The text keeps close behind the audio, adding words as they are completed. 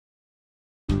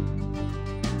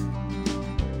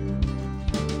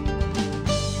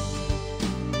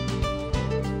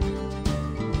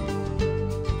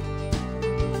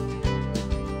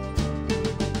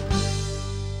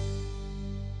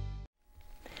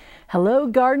Hello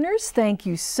gardeners, thank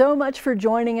you so much for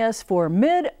joining us for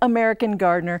Mid-American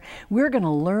Gardener. We're going to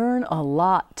learn a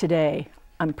lot today,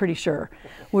 I'm pretty sure.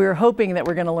 We're hoping that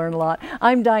we're going to learn a lot.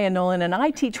 I'm Dianne Noland and I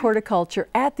teach horticulture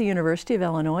at the University of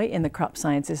Illinois in the Crop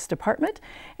Sciences Department.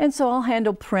 And so I'll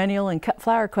handle perennial and cut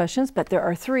flower questions, but there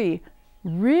are three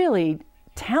really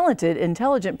talented,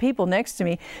 intelligent people next to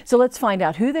me. So let's find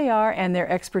out who they are and their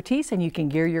expertise, and you can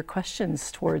gear your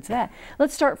questions towards that.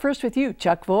 Let's start first with you,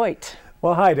 Chuck Voigt.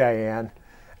 Well, hi, Diane.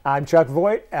 I'm Chuck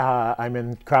Voigt. I'm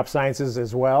in crop sciences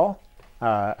as well.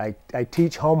 I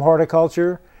teach home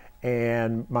horticulture,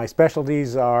 and my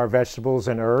specialties are vegetables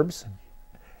and herbs.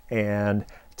 And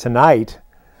tonight,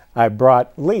 I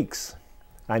brought leeks.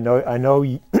 I know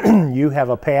you have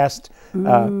a past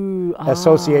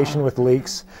association with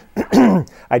leeks.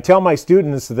 I tell my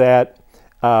students that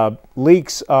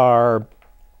leeks are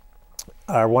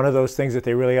one of those things that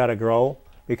they really ought to grow,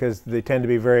 because they tend to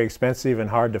be very expensive and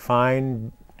hard to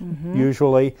find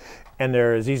usually, and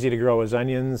they're as easy to grow as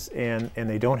onions, and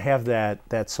they don't have that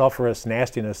sulfurous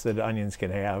nastiness that onions can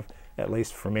have, at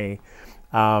least for me.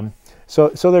 So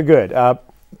they're good.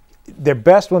 They're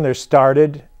best when they're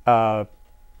started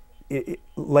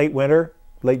late winter,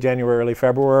 late January, early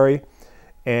February,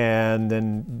 and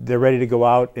then they're ready to go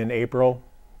out in April.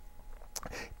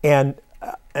 And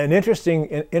an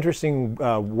interesting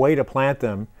way to plant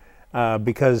them,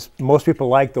 because most people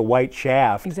like the white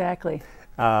shaft. Exactly.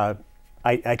 I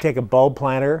take a bulb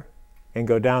planter and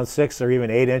go down 6 or even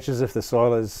 8 inches if the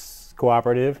soil is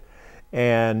cooperative,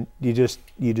 and you just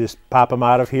pop them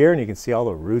out of here, and you can see all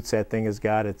the roots that thing has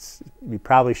got. You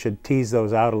probably should tease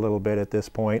those out a little bit at this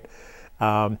point.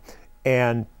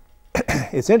 And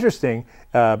it's interesting.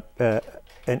 An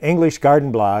English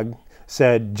garden blog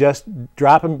said just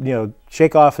drop them,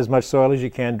 shake off as much soil as you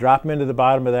can, drop them into the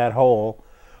bottom of that hole,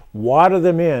 water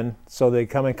them in so they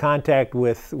come in contact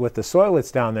with the soil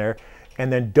that's down there, and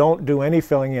then don't do any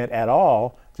filling it at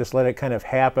all. Just let it kind of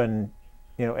happen,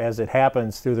 as it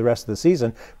happens through the rest of the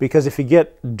season. Because if you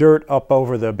get dirt up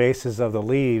over the bases of the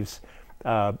leaves,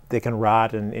 they can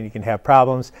rot and you can have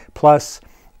problems. Plus,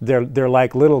 they're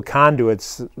like little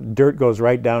conduits. Dirt goes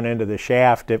right down into the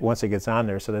shaft once it gets on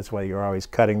there, so that's why you're always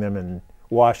cutting them and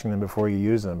washing them before you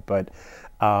use them. But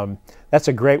that's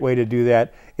a great way to do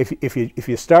that. If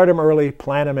you start them early,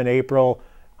 plant them in April,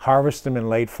 harvest them in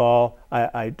late fall.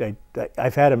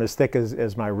 I've had them as thick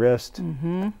as my wrist.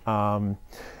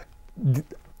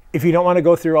 If you don't want to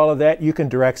go through all of that, you can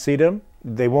direct seed them.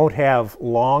 They won't have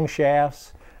long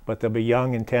shafts, but they'll be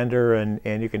young and tender,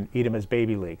 and you can eat them as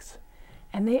baby leeks.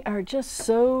 And they are just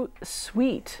so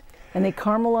sweet, and they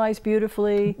caramelize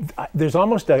beautifully. There's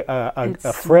almost a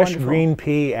fresh wonderful green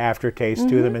pea aftertaste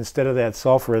to them, instead of that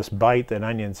sulfurous bite that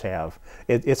onions have.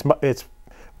 It's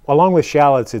along with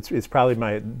shallots. Those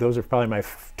are probably my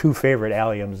 2 favorite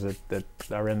alliums that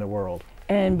are in the world.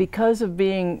 And because of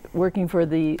working for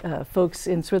the folks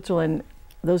in Switzerland,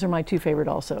 those are my 2 favorite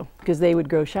also, because they would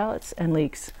grow shallots and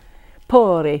leeks.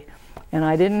 Pori. And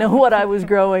I didn't know what I was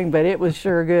growing, but it was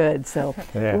sure good. So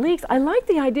yeah. Leeks, I like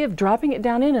the idea of dropping it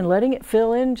down in and letting it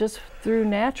fill in just through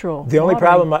natural The only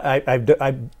problem,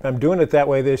 I'm doing it that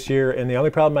way this year, and the only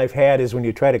problem I've had is when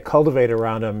you try to cultivate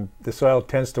around them, the soil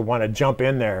tends to want to jump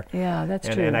in there. Yeah, that's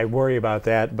true. And I worry about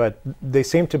that, but they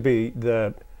seem to be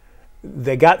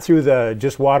they got through the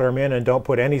just water them in and don't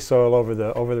put any soil over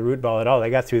the root ball at all. They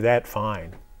got through that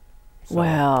fine. So.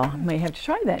 Well, I may have to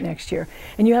try that next year.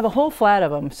 And you have a whole flat of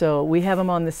them, so we have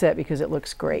them on the set because it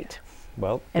looks great.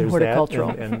 Well, and horticultural.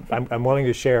 And I'm willing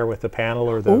to share with the panel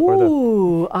or the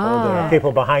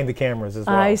people behind the cameras as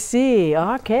well. I see.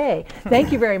 Okay.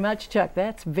 Thank you very much, Chuck.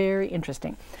 That's very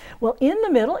interesting. Well, in the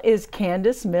middle is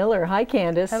Candace Miller. Hi,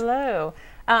 Candace. Hello.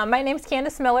 My name is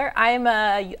Candace Miller. I'm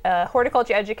a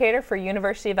horticulture educator for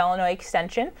University of Illinois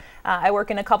Extension. I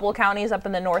work in a couple of counties up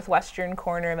in the northwestern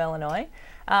corner of Illinois.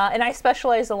 And I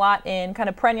specialize a lot in kind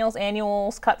of perennials,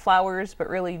 annuals, cut flowers, but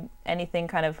really anything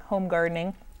kind of home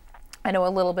gardening I know a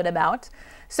little bit about.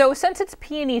 So since it's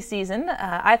peony season,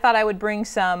 I thought I would bring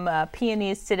some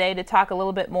peonies today to talk a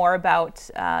little bit more about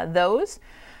those.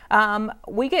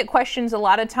 We get questions a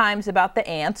lot of times about the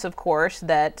ants, of course,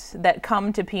 that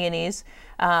come to peonies.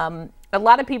 A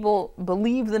lot of people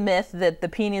believe the myth that the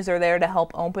peonies are there to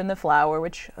help open the flower,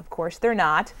 which of course they're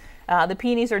not. The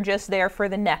peonies are just there for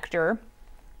the nectar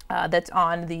that's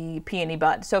on the peony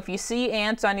bud. So if you see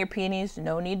ants on your peonies,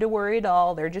 no need to worry at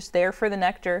all. They're just there for the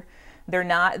nectar. They're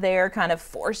not there kind of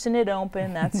forcing it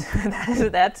open.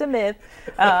 That's a myth.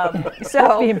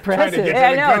 So be impressive.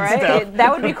 I know, right?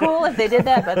 That would be cool if they did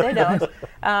that, but they don't.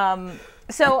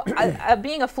 So,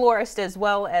 being a florist as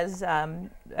well as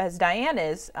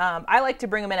Dianne is, I like to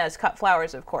bring them in as cut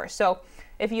flowers, of course. So,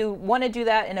 if you want to do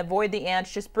that and avoid the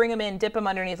ants, just bring them in, dip them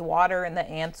underneath water, and the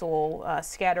ants will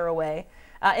scatter away.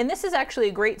 And this is actually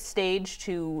a great stage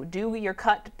to do your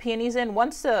cut peonies in.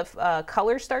 Once the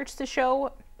color starts to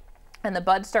show and the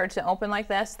bud starts to open like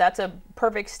this, that's a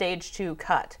perfect stage to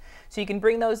cut. So you can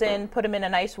bring those in, put them in a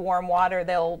nice warm water.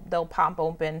 They'll pop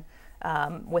open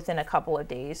within a couple of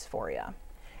days for you.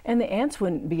 And the ants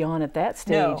wouldn't be on at that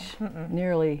stage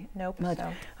nearly much. So.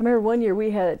 I remember one year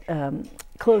we had,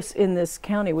 close in this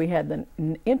county, we had the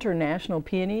International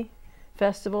Peony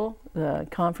Festival, the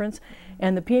conference,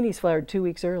 and the peonies flowered 2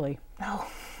 weeks early.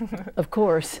 Oh. Of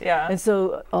course. Yeah. And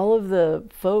so all of the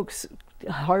folks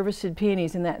harvested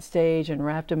peonies in that stage and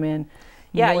wrapped them in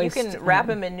Yeah, moist, you can wrap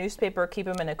them in newspaper, keep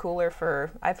them in a cooler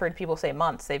for, I've heard people say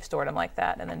months, they've stored them like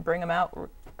that, and then bring them out,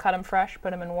 cut them fresh,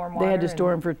 put them in warm water. They had to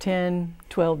store them for 10,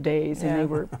 12 days, and they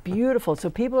were beautiful. So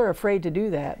people are afraid to do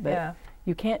that, but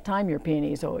you can't time your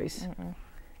peonies always.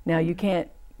 Now, you can't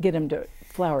get them to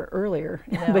flower earlier,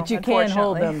 No, but you can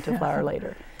hold them to flower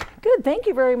later. Good, thank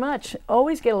you very much.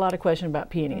 Always get a lot of questions about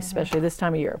peonies, especially this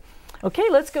time of year. Okay,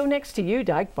 let's go next to you,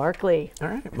 Dyke Barkley. All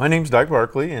right, my name's Dyke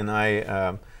Barkley, and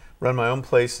I run my own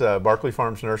place, Barkley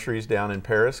Farms Nurseries down in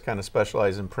Paris, kind of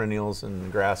specialize in perennials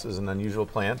and grasses and unusual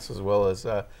plants, as well as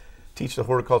teach the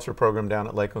horticulture program down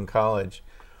at Lakeland College.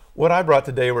 What I brought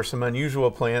today were some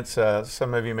unusual plants.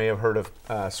 Some of you may have heard of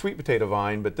sweet potato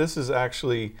vine, but this is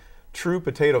actually true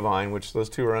potato vine, which those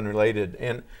two are unrelated.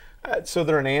 And so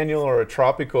they're an annual or a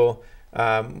tropical.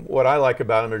 What I like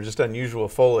about them are just unusual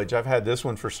foliage. I've had this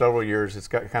one for several years. It's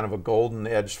got kind of a golden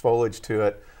edged foliage to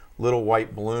it, little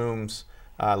white blooms.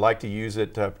 I like to use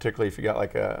it particularly if you got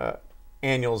like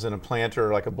annuals in a planter,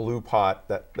 or like a blue pot,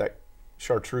 that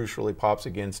chartreuse really pops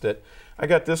against it. I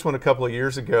got this one a couple of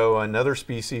years ago, another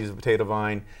species of potato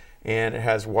vine, and it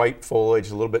has white foliage,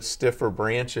 a little bit stiffer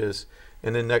branches.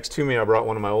 And then next to me, I brought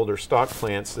one of my older stock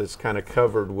plants that's kind of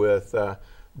covered with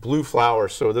blue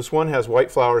flowers. So this one has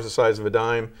white flowers the size of a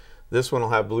dime. This one will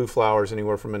have blue flowers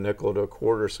anywhere from a nickel to a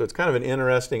quarter. So it's kind of an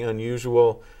interesting,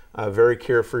 unusual, very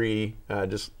carefree,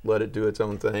 just let it do its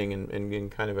own thing, and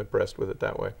getting kind of impressed with it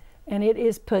that way. And it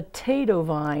is potato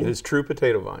vine. It is true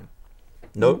potato vine.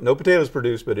 No potatoes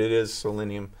produced, but it is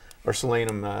solanum,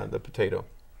 the potato.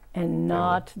 And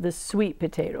not the sweet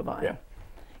potato vine. Yeah.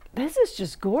 This is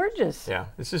just gorgeous. Yeah,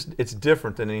 it's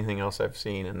different than anything else I've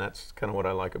seen, and that's kind of what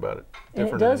I like about it. And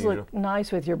it does look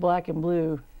nice with your black and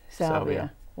blue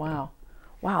salvia. Wow.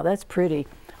 Wow, that's pretty.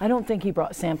 I don't think he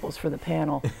brought samples for the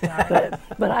panel,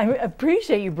 but I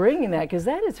appreciate you bringing that, because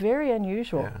that is very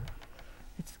unusual. Yeah.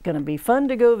 It's going to be fun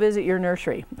to go visit your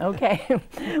nursery. Okay.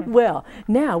 Well,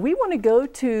 now we want to go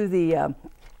to the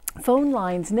phone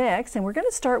lines next, and we're going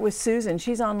to start with Susan.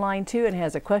 She's on line 2 and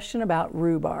has a question about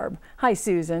rhubarb. Hi,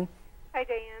 Susan. Hi,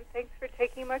 Diane. Thanks for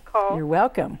taking my call. You're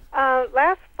welcome.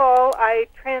 Last fall, I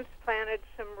transplanted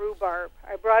some rhubarb.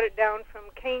 I brought it down from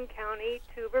Kane County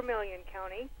to Vermilion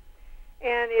County,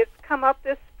 and it's come up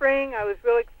this spring. I was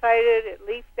real excited. It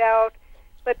leafed out,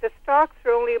 but the stalks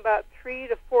are only about 3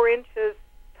 to 4 inches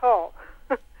tall,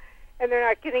 and they're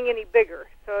not getting any bigger.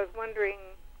 So I was wondering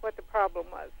what the problem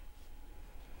was.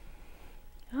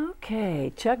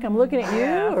 Okay, Chuck, I'm looking at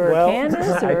you, or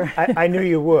Candace, or I knew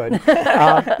you would.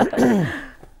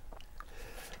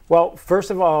 Well,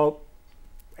 first of all,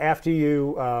 after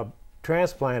you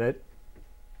transplant it,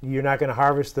 you're not going to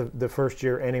harvest the first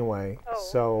year anyway. Oh.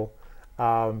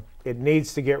 So it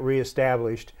needs to get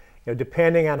reestablished. You know,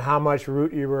 depending on how much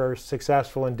root you were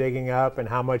successful in digging up and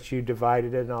how much you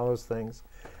divided it and all those things.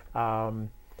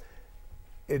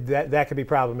 That could be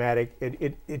problematic.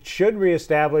 It should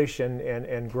reestablish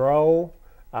and grow.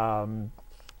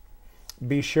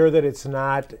 Be sure that it's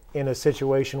not in a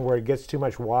situation where it gets too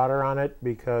much water on it,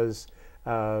 because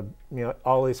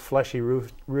all these fleshy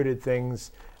rooted things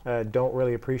don't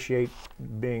really appreciate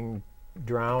being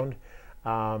drowned.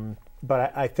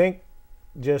 But I think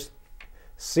just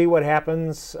see what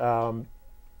happens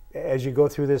as you go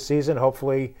through this season.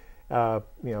 Hopefully,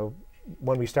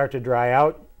 when we start to dry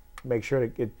out, make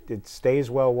sure it stays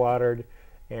well watered,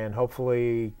 and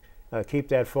hopefully keep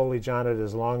that foliage on it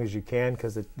as long as you can,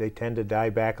 because they tend to die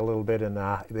back a little bit in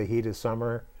the heat of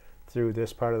summer through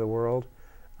this part of the world.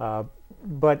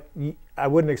 But I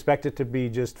wouldn't expect it to be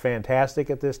just fantastic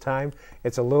at this time.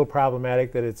 It's a little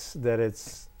problematic that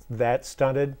it's that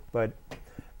stunted, but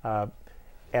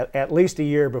at least a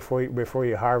year before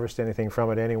you harvest anything from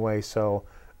it anyway. So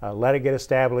let it get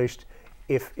established.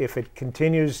 If it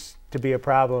continues to be a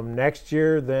problem next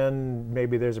year, then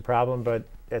maybe there's a problem, but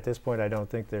at this point I don't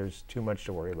think there's too much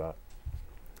to worry about.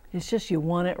 It's just you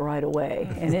want it right away,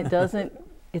 and it doesn't.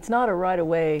 It's not a right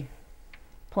away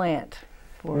plant.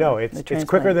 For No, the it's transplant.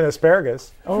 quicker than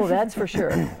asparagus. Oh, that's for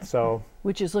sure. So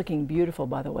Which is looking beautiful,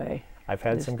 by the way. I've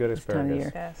had this- some good this time of asparagus.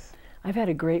 year. Yes. I've had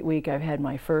a great week. I've had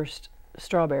my first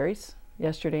strawberries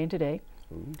yesterday and today.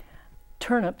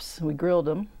 Turnips, we grilled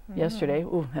them yesterday.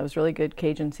 Ooh, that was really good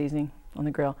Cajun seasoning on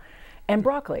the grill. And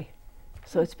broccoli.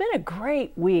 So it's been a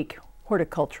great week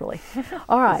horticulturally.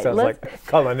 All right, Sounds let's, like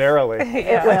culinarily.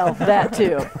 well, that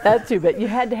too, but you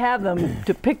had to have them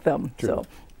to pick them. So,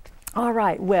 all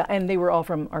right, well, and they were all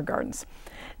from our gardens.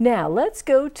 Now, let's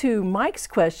go to Mike's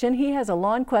question. He has a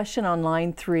lawn question on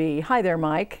line 3. Hi there,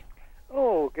 Mike.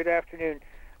 Oh, good afternoon.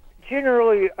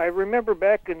 Generally, I remember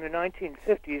back in the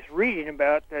 1950s reading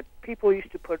about that people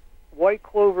used to put white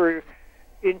clover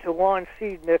into lawn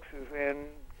seed mixes, and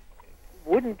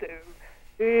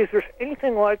is there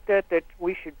anything like that that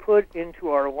we should put into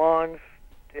our lawns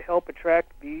to help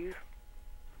attract bees?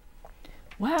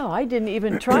 Wow, I didn't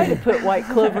even try to put white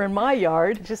clover in my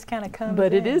yard, It just kind of comes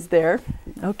but it in. is there.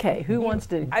 Okay, who wants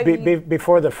to?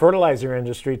 Before the fertilizer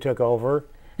industry took over,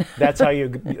 that's how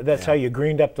you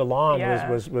greened up the lawn. Yeah.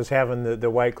 Was having the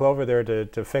white clover there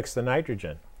to fix the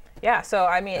nitrogen. Yeah, so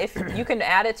I mean, if you can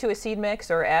add it to a seed mix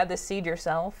or add the seed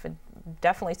yourself,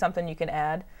 definitely something you can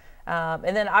add.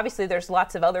 And then obviously there's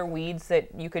lots of other weeds that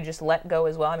you could just let go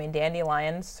as well. I mean,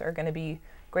 dandelions are going to be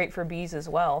great for bees as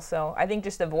well. So I think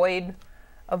just avoid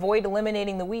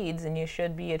eliminating the weeds, and you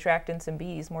should be attracting some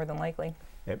bees more than likely.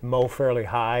 Mow fairly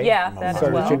high. Yeah, that so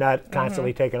as well. that you're not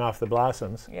constantly taking off the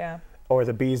blossoms Yeah. or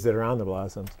the bees that are on the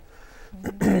blossoms.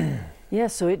 Yeah,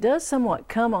 so it does somewhat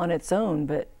come on its own,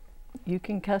 but you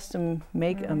can custom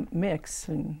make a mix.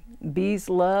 And bees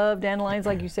love dandelions,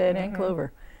 like you said, and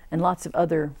clover, and lots of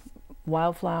other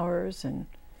wildflowers and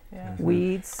Yeah.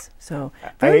 weeds. So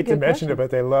I very hate to good mention question. it,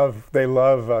 but they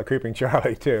love creeping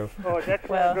Charlie too, Oh, that's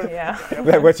Well, good. yeah.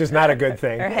 which is not a good Or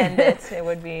thing. henbits, it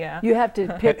would be, yeah. You have to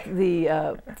pick the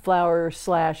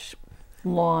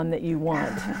flower/lawn that you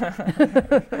want.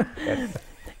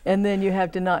 And then you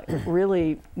have to not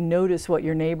really notice what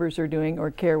your neighbors are doing or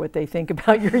care what they think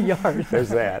about your yard. There's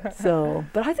that. So,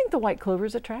 but I think the white clover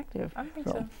is attractive. I think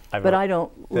so. But I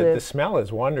don't The live. smell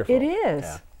is wonderful. It is.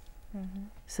 Yeah.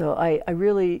 So I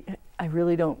really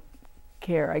don't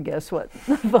care, I guess, what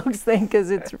folks think, because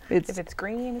If it's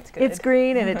green, it's good. it's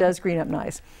green and it does green up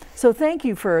nice. So thank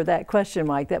you for that question,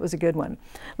 Mike. That was a good one.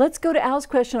 Let's go to Al's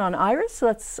question on iris.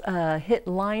 Let's hit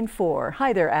line 4.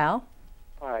 Hi there, Al.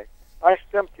 Hi. I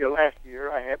stumped you last year.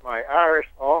 I had my iris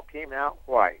all came out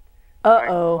white.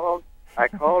 Uh-oh. I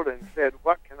called and said,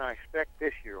 what can I expect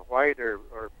this year, white or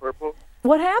purple?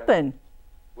 What happened?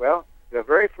 Well, the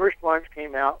very first ones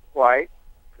came out white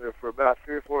for about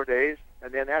 3 or 4 days,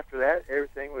 and then after that,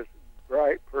 everything was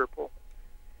bright purple.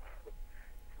 So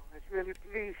I was really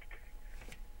pleased.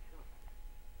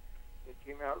 It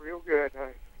came out real good. I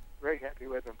was very happy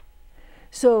with them.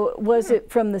 So was it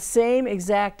from the same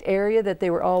exact area that they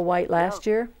were all white last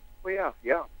year? Well,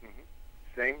 yeah.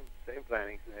 Same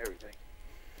plantings and everything.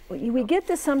 We get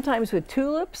this sometimes with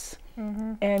tulips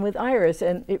and with iris,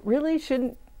 and it really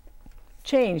shouldn't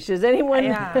change. Does anyone?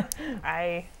 Yeah.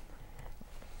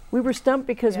 We were stumped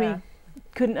because Yeah. we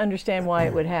couldn't understand why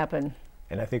it would happen.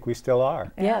 And I think we still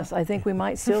are. Yes, I think we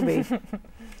might still be.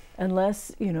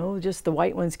 Unless, just the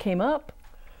white ones came up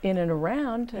in and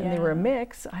around and they were a Yeah.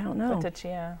 mix. I don't know.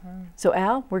 Yeah. So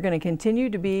Al, we're going to continue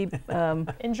to be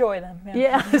Enjoy them.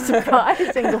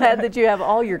 surprised and glad that you have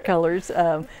all your colors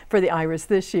for the iris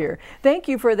this year. Thank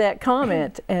you for that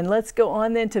comment. And let's go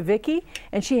on then to Vicki,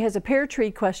 and she has a pear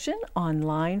tree question on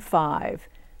line 5.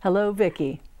 Hello,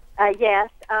 Vicki. Yes,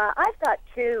 I've got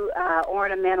 2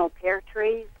 ornamental pear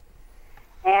trees,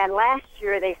 and last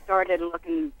year they started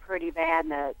looking pretty bad.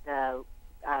 The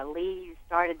leaves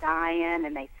started dying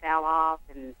and they fell off,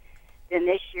 and then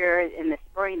this year in the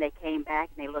spring they came back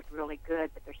and they looked really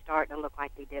good, but they're starting to look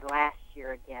like they did last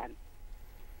year again.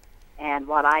 And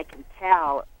what I can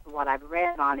tell, what I've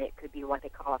read on it, could be what they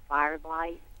call a fire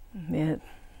blight. Yeah.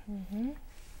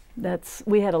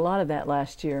 We had a lot of that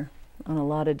last year on a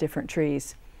lot of different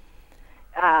trees.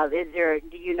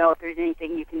 Do you know if there's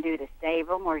anything you can do to save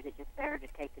them, or is it just better to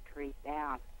take the trees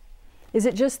down? Is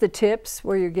it just the tips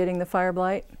where you're getting the fire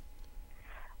blight?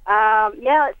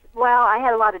 Yeah, well, I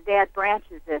had a lot of dead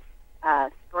branches this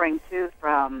spring too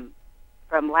from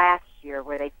last year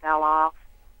where they fell off,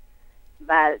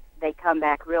 but they come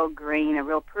back real green and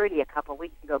real pretty a couple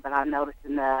weeks ago. But I'm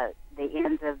noticing the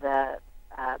ends of the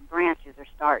branches are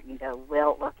starting to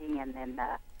wilt looking, and then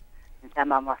and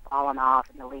some of them are falling off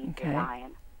and the leaves are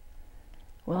dying.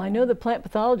 Well, I know the plant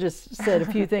pathologist said a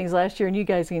few things last year, and you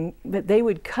guys that they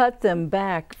would cut them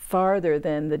back farther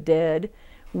than the dead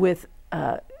with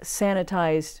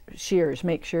sanitized shears.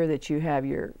 Make sure that you have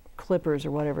your clippers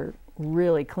or whatever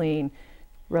really clean,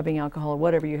 rubbing alcohol or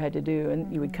whatever you had to do,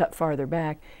 and you would cut farther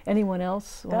back. Anyone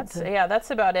else? Yeah,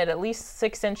 that's about it. At least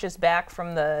 6 inches back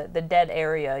from the dead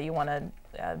area. You want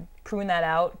to prune that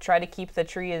out. Try to keep the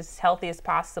tree as healthy as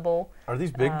possible. Are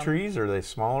these big trees? Or are they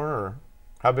smaller? Or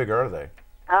how big are they?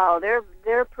 Oh,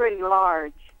 they're pretty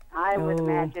large. I would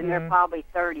imagine they're probably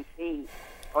 30 feet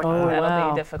or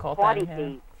That'll be difficult. 20 then,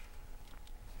 feet.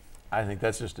 I think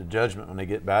that's just a judgment. When they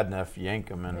get bad enough, yank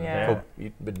them, and hope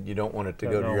but you don't want it to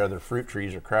go to your other fruit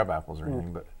trees or crab apples or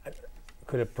anything. But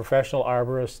Could a professional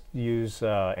arborist use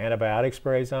antibiotic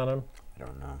sprays on them? I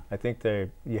don't know. I think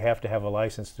you have to have a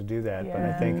license to do that. Yeah. But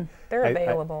I think they're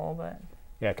available, but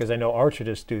yeah, because I know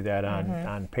orchardists do that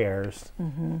on pears.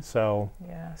 So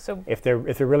yeah, so if they're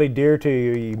really dear to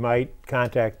you, you might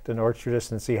contact an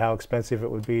orchardist and see how expensive it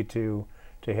would be to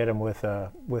hit them with an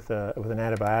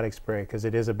antibiotic spray, because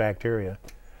it is a bacteria.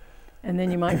 And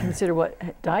then you might consider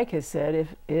what Dyke has said.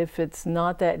 If it's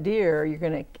not that dear, you're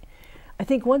going to. I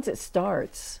think once it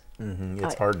starts,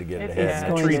 it's hard to get it yeah,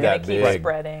 ahead. it's A tree going that to keep big.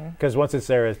 spreading. Because once it's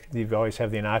there, you always have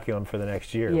the inoculum for the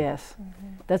next year. yes,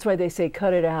 that's why they say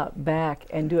cut it out back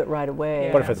and do it right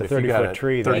away. But if it's a If you got 30-foot a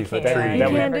tree, 30-foot then tree, You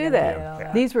that would- can't do that.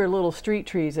 Yeah. These were little street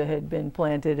trees that had been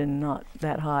planted and not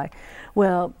that high.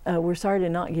 Well, we're sorry to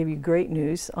not give you great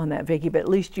news on that, Vicki, but at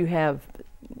least you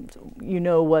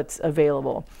know what's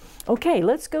available. Okay,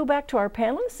 let's go back to our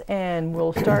panelists, and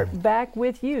we'll start back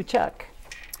with you, Chuck.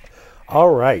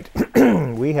 All right,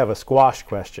 we have a squash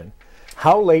question.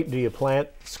 How late do you plant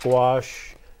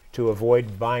squash to avoid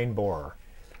vine borer?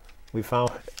 We found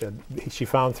she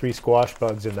found 3 squash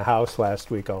bugs in the house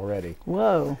last week already.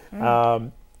 Whoa.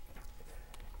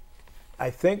 I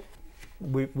think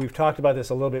we've talked about this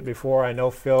a little bit before. I know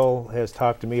Phil has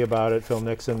talked to me about it, Phil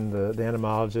Nixon, the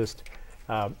entomologist.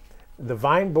 The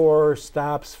vine borer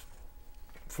stops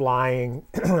flying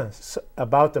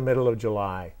about the middle of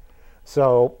July.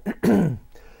 So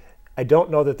I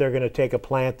don't know that they're going to take a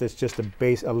plant that's just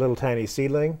a little tiny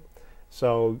seedling.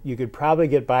 So you could probably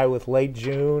get by with late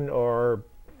June, or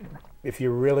if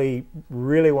you really,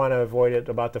 really want to avoid it,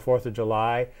 about the 4th of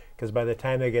July, because by the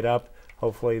time they get up,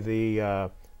 hopefully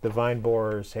the vine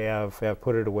borers have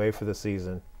put it away for the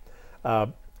season.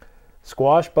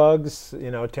 Squash bugs,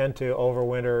 tend to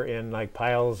overwinter in like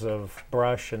piles of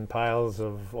brush and piles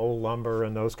of old lumber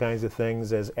and those kinds of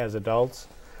things as adults.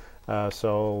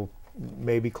 So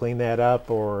maybe clean that up,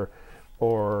 or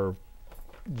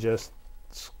just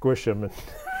squish them.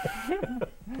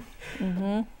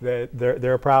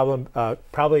 They're a problem.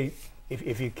 Probably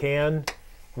if you can,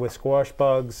 with squash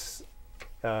bugs,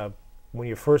 when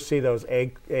you first see those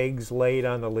eggs laid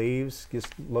on the leaves,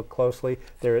 just look closely.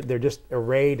 They're just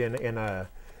arrayed in a,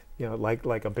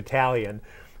 like a battalion,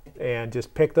 and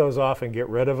just pick those off and get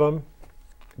rid of them,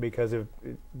 because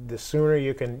the sooner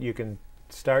you can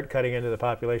start cutting into the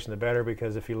population, the better.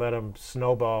 Because if you let them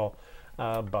snowball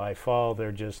by fall,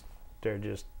 they're just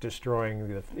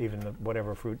destroying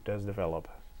whatever fruit does develop.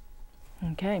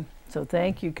 Okay, so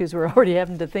thank you, because we're already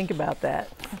having to think about that.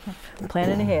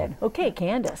 Planning ahead. Okay,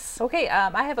 Candace. Okay,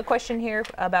 I have a question here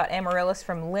about amaryllis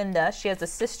from Linda. She has a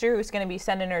sister who's going to be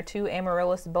sending her 2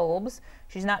 amaryllis bulbs.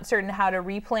 She's not certain how to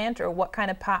replant or what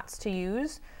kind of pots to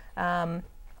use,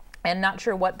 and not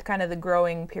sure what kind of the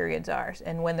growing periods are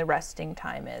and when the resting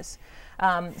time is.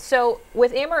 So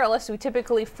with amaryllis, we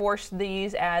typically force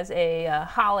these as a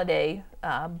holiday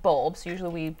bulbs.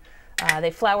 Usually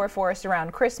they flower for us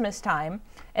around Christmas time.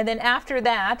 And then after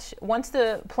that, once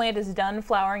the plant is done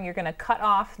flowering, you're going to cut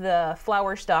off the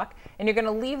flower stalk, and you're going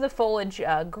to leave the foliage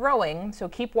growing. So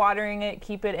keep watering it,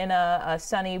 keep it in a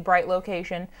sunny, bright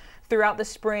location throughout the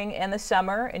spring and the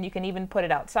summer. And you can even put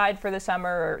it outside for the summer,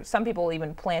 or some people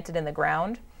even plant it in the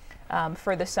ground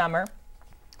for the summer.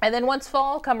 And then once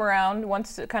fall come around,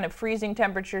 once the kind of freezing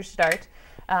temperatures start,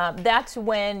 that's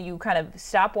when you kind of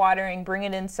stop watering, bring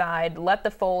it inside, let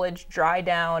the foliage dry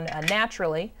down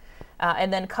naturally,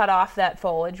 and then cut off that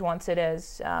foliage once it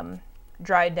has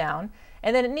dried down.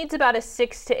 And then it needs about a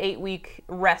 6 to 8 week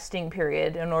resting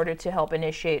period in order to help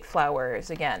initiate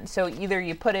flowers again. So either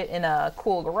you put it in a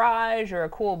cool garage or a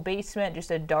cool basement,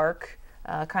 just a dark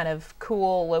kind of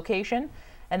cool location,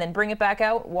 and then bring it back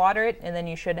out, water it, and then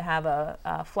you should have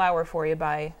a flower for you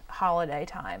by holiday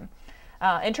time.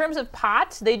 In terms of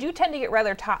pots, they do tend to get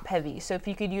rather top heavy. So if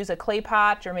you could use a clay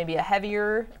pot or maybe a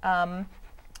heavier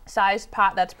sized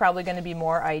pot, that's probably going to be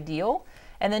more ideal.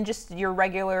 And then just your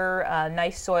regular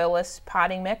nice soilless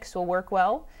potting mix will work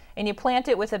well. And you plant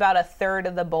it with about 1/3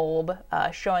 of the bulb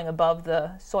showing above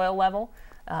the soil level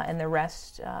and the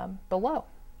rest below.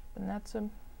 And that's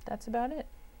about it.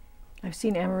 I've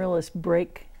seen amaryllis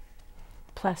break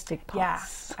plastic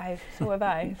pots. Yeah, so have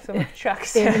I. So have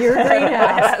Chuck's. In your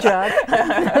greenhouse, Chuck.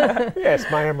 Yes,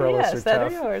 my amaryllis Yes, are that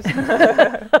tough.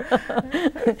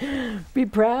 are yours. Be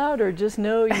proud or just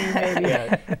know you maybe.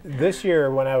 Yeah, this year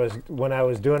when I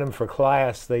was doing them for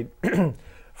class, they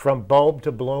from bulb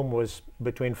to bloom was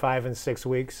between 5 and 6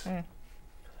 weeks.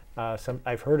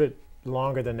 I've heard it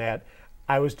longer than that.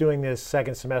 I was doing this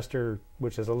second semester,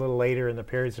 which is a little later in the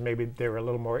period, so maybe they were a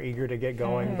little more eager to get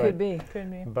going. But, Could be.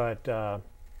 But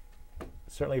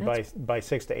certainly by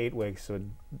 6 to 8 weeks, so they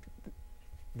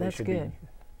That's should good. be.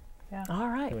 Yeah. All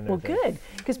right. Doing Well, their thing. good.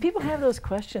 Because people have those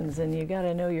questions, and you got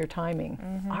to know your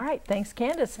timing. All right. Thanks,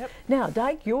 Candace. Now,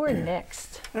 Dyke, you're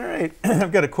next. All right,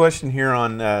 I've got a question here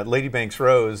on Ladybank's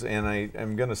Rose, and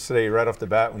I'm going to say right off the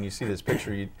bat when you see this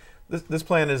picture, this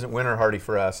plant isn't winter hardy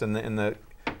for us, and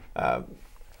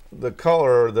the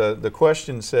color, or the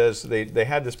question says they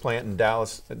had this plant in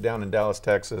down in Dallas,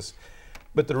 Texas,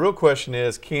 but the real question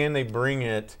is, can they bring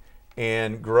it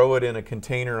and grow it in a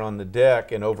container on the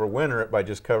deck and overwinter it by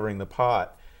just covering the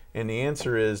pot? And the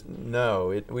answer is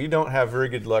no. We don't have very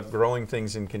good luck growing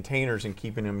things in containers and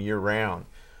keeping them year-round.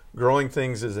 Growing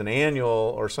things as an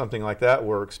annual or something like that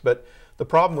works, but the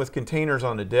problem with containers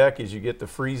on the deck is you get the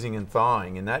freezing and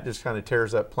thawing, and that just kind of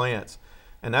tears up plants.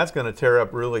 And that's going to tear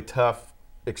up really tough,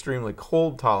 extremely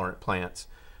cold tolerant plants.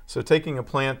 So taking a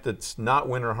plant that's not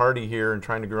winter hardy here and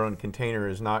trying to grow in a container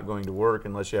is not going to work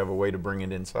unless you have a way to bring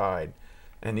it inside.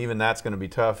 And even that's going to be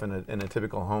tough in a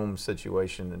typical home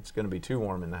situation. It's going to be too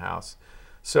warm in the house.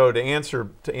 So to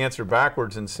answer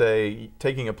backwards and say,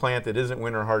 taking a plant that isn't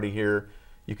winter hardy here,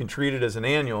 you can treat it as an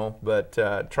annual, but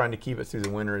trying to keep it through the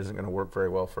winter isn't going to work very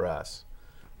well for us.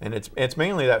 And it's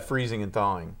mainly that freezing and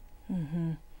thawing.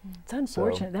 It's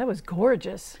unfortunate. That was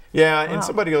gorgeous. Yeah, Wow. and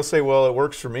somebody will say, well, it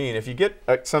works for me. And if you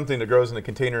get something that grows in a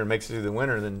container and makes it through the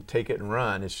winter, then take it and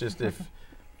run. It's just if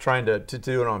trying to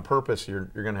do it on purpose, you're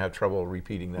going to have trouble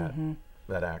repeating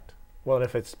that act. Well, and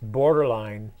if it's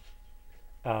borderline,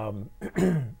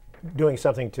 doing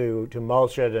something to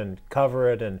mulch it and cover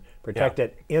it and protect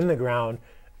it in the ground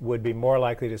would be more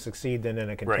likely to succeed than in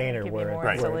a container Give you where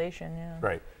more insulation, yeah.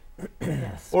 Right.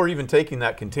 Yes. Or even taking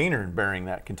that container and burying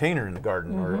that container in the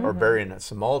garden, or burying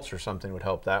some mulch or something would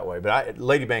help that way. But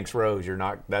Ladybank's Rose, you're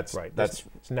not. That's Right. That's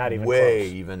It's not even way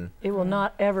close. even. It will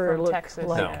not ever From look Texas,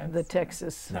 like yeah. the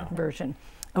Texas No. version.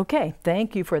 Okay,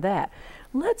 thank you for that.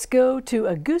 Let's go to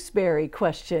a gooseberry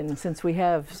question, since we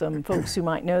have some folks who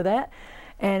might know that.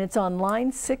 And it's on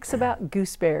line 6 about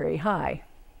gooseberry. Hi.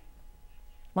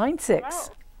 Line 6.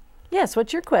 Hello. Yes,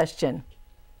 what's your question?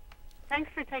 Thanks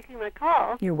for taking my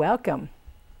call. You're welcome.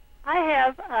 I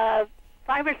have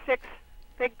 5 or 6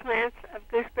 big plants of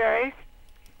gooseberries,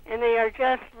 and they are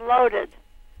just loaded.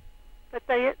 But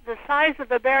the size of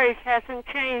the berries hasn't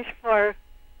changed for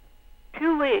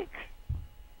 2 weeks.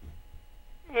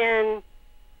 And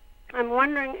I'm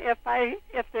wondering if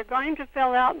they're going to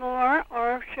fill out more,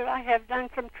 or should I have done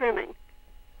some trimming?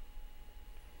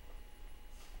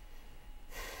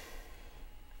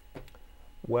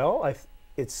 Well,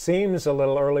 it seems a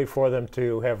little early for them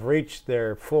to have reached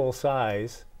their full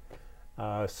size.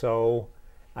 So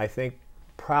I think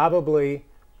probably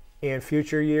in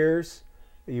future years,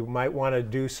 you might want to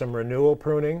do some renewal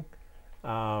pruning.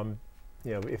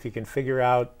 You know, if you can figure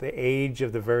out the age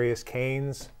of the various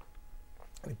canes,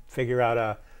 figure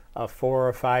out a 4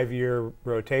 or 5 year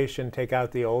rotation, take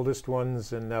out the oldest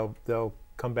ones, and they'll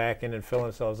come back in and fill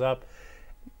themselves up.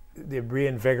 It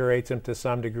reinvigorates them to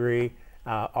some degree.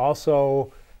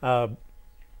 Also,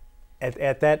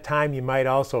 at that time, you might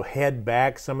also head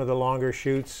back some of the longer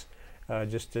shoots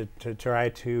just to try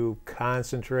to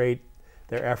concentrate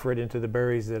their effort into the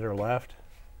berries that are left.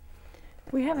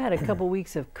 We have had a couple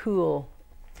weeks of cool,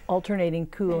 alternating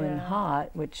cool and Yeah. hot,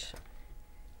 which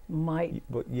might.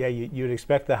 But yeah, you'd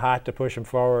expect the hot to push them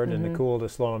forward and the cool to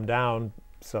slow them down.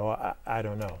 So I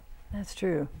don't know. That's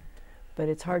true, but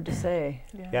it's hard to say.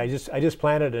 Yeah, I just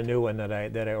planted a new one that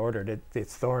I ordered.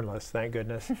 It's thornless, thank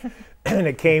goodness, and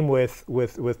it came with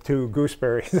 2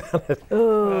 gooseberries on it,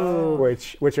 Oh,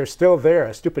 which are still there.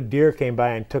 A stupid deer came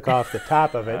by and took off the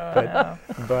top of it,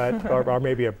 or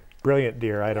maybe a brilliant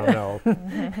deer, I don't know.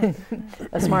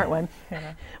 a smart one.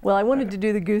 Well, I wanted to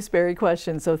do the gooseberry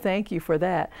question, so thank you for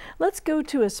that. Let's go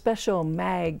to a special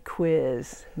mag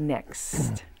quiz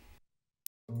next.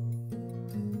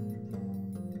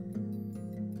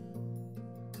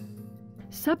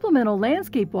 Supplemental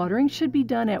landscape watering should be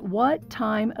done at what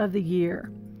time of the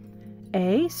year?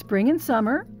 A, spring and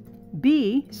summer,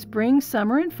 B, spring,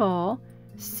 summer, and fall,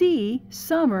 C,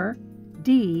 summer,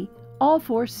 D, all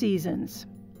 4 seasons.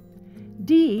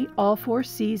 D, all 4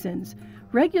 seasons.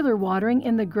 Regular watering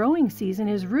in the growing season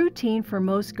is routine for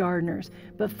most gardeners,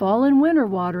 but fall and winter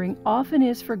watering often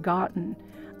is forgotten.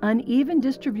 Uneven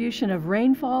distribution of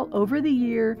rainfall over the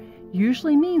year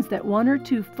usually means that 1 or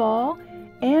 2 fall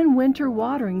and winter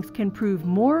waterings can prove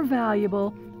more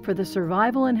valuable for the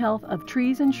survival and health of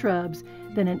trees and shrubs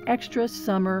than an extra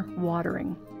summer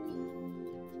watering.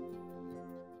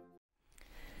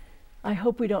 I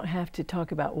hope we don't have to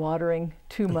talk about watering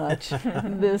too much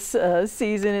this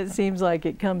season. It seems like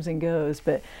it comes and goes,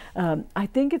 but I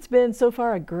think it's been so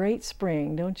far a great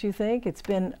spring, don't you think? It's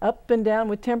been up and down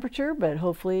with temperature, but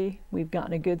hopefully we've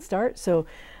gotten a good start. So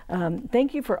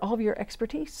thank you for all of your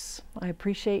expertise. I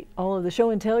appreciate all of the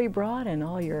show and tell you brought and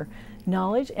all your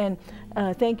knowledge, and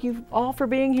thank you all for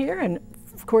being here, and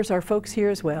of course our folks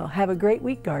here as well. Have a great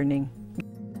week gardening.